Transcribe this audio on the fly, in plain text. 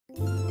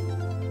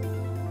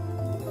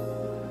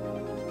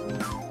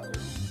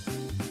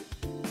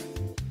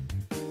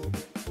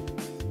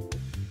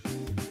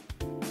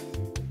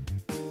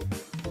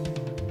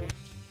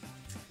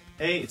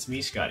Hey, it's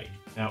me, Scotty.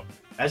 Now,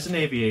 as an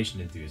aviation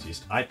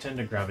enthusiast, I tend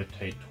to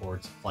gravitate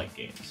towards flight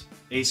games.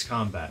 Ace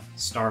Combat,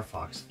 Star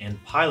Fox, and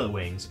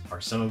Pilotwings are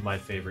some of my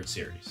favorite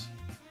series.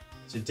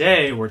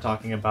 Today, we're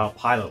talking about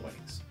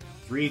Pilotwings.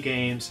 3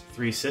 games,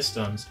 3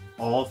 systems,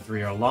 all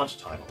 3 are launch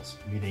titles,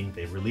 meaning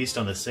they released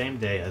on the same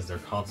day as their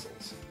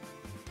consoles.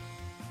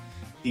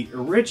 The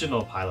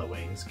original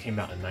Pilotwings came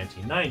out in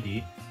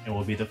 1990 and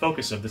will be the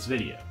focus of this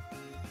video.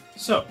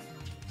 So,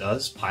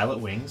 does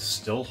Pilotwings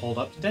still hold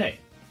up today?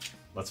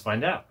 Let's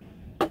find out.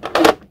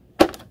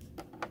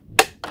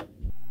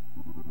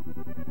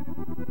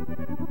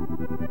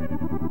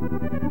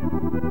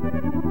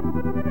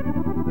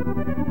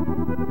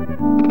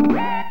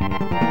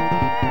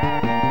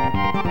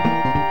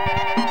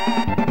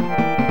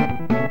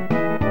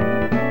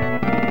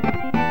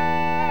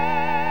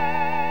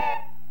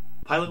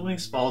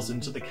 Pilotwings falls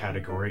into the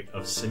category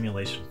of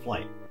simulation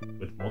flight,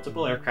 with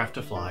multiple aircraft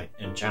to fly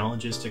and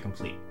challenges to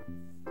complete.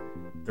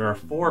 There are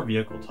 4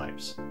 vehicle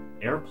types: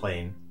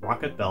 airplane,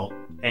 rocket belt,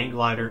 hang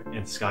glider,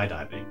 and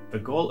skydiving. The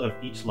goal of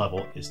each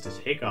level is to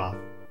take off,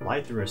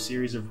 fly through a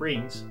series of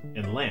rings,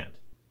 and land.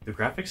 The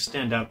graphics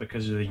stand out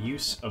because of the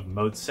use of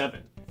Mode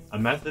 7, a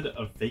method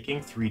of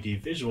faking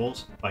 3D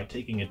visuals by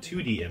taking a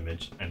 2D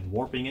image and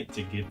warping it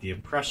to give the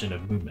impression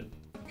of movement.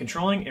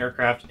 Controlling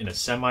aircraft in a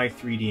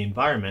semi-3D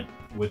environment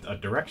with a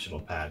directional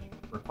pad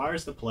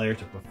requires the player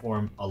to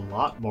perform a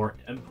lot more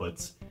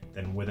inputs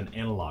than with an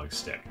analog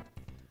stick.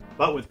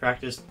 But with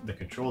practice, the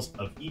controls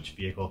of each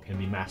vehicle can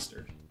be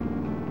mastered.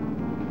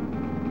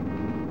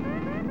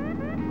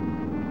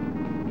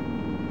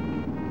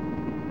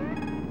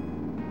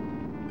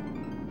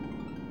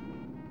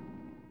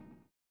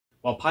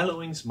 While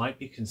Pilotwings might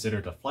be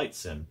considered a flight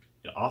sim,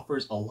 it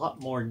offers a lot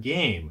more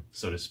game,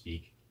 so to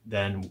speak,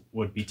 than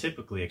would be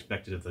typically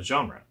expected of the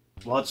genre.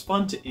 While it's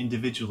fun to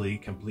individually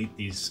complete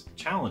these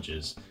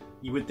challenges,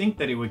 you would think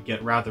that it would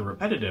get rather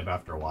repetitive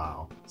after a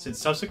while, since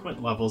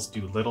subsequent levels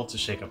do little to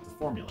shake up the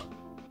formula.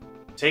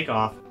 Take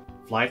off,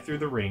 fly through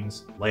the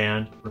rings,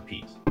 land,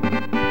 repeat.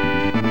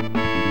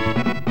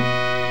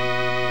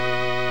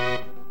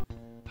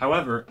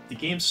 However, the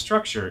game's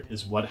structure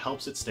is what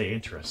helps it stay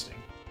interesting.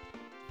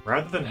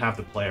 Rather than have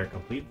the player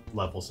complete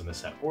levels in a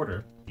set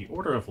order, the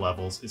order of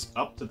levels is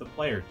up to the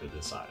player to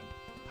decide.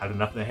 Had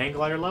enough of the hang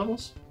glider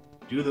levels?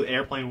 Do the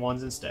airplane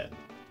ones instead.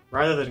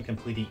 Rather than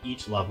completing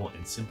each level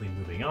and simply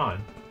moving on,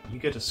 you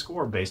get a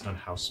score based on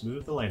how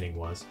smooth the landing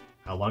was,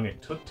 how long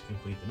it took to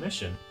complete the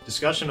mission,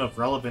 discussion of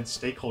relevant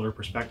stakeholder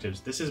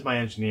perspectives. This is my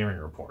engineering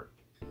report.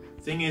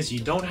 Thing is, you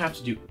don't have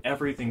to do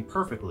everything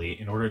perfectly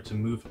in order to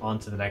move on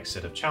to the next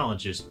set of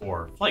challenges,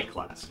 or flight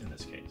class in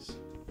this case.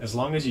 As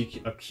long as you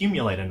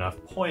accumulate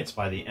enough points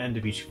by the end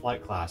of each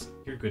flight class,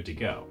 you're good to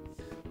go.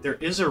 There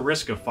is a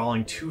risk of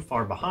falling too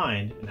far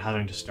behind and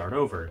having to start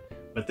over,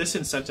 but this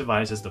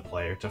incentivizes the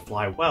player to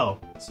fly well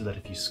so that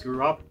if you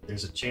screw up,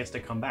 there's a chance to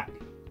come back.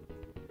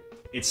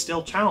 It's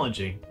still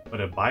challenging, but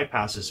it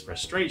bypasses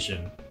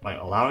frustration by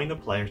allowing the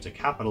player to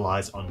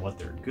capitalize on what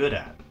they're good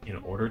at in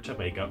order to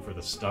make up for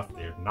the stuff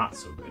they're not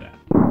so good at.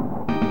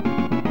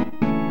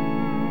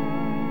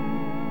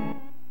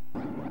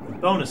 The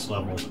bonus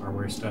levels are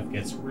where stuff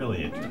gets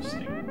really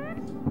interesting.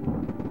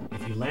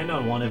 If you land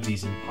on one of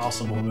these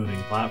impossible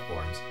moving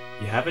platforms,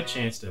 you have a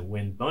chance to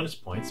win bonus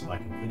points by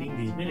completing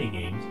these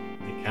mini-games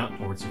that count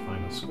towards your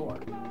final score.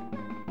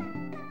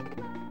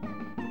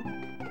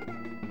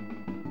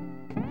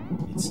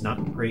 It's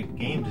not great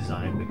game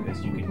design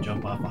because you can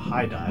jump off a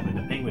high dive in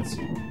a penguin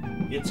suit.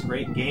 It's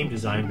great game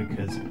design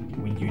because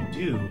when you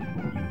do,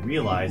 you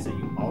realize that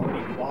you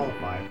already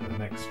qualify for the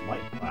next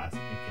flight class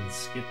and can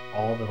skip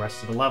all the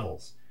rest of the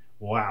levels.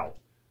 Wow!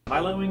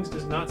 Pilotwings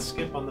does not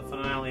skip on the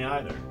finale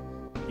either.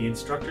 The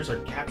instructors are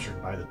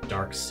captured by the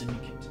Dark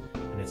Syndicate,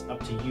 and it's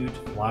up to you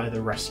to fly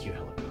the rescue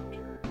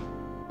helicopter.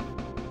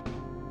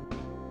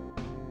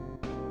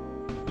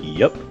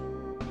 Yep.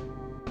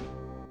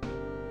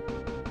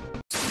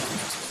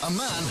 A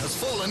man has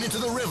fallen into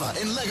the river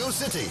in Lego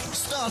City.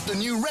 Start the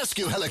new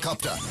rescue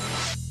helicopter.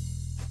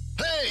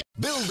 Hey!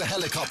 Build the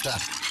helicopter.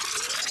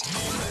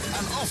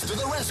 And off to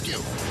the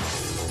rescue.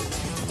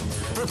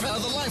 Prepare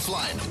the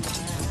lifeline.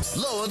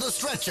 Lower the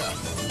stretcher.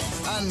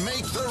 And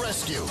make the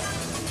rescue.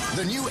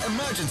 The new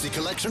emergency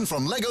collection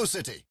from Lego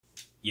City.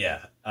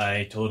 Yeah,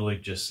 I totally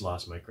just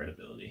lost my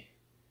credibility.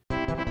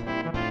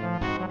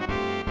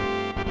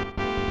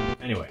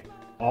 Anyway,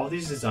 all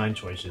these design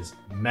choices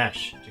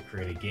mesh to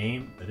create a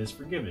game that is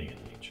forgiving in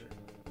nature.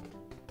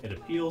 It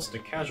appeals to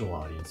casual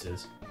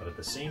audiences, but at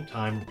the same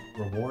time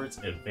rewards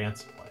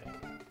advanced play.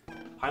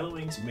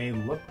 Pilotwings may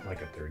look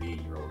like a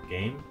 38-year-old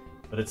game,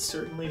 but it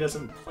certainly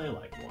doesn't play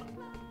like one.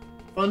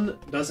 Fun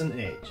doesn't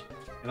age,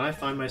 and I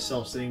find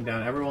myself sitting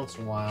down every once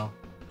in a while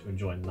to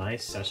enjoy a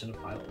nice session of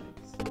Pilotwings.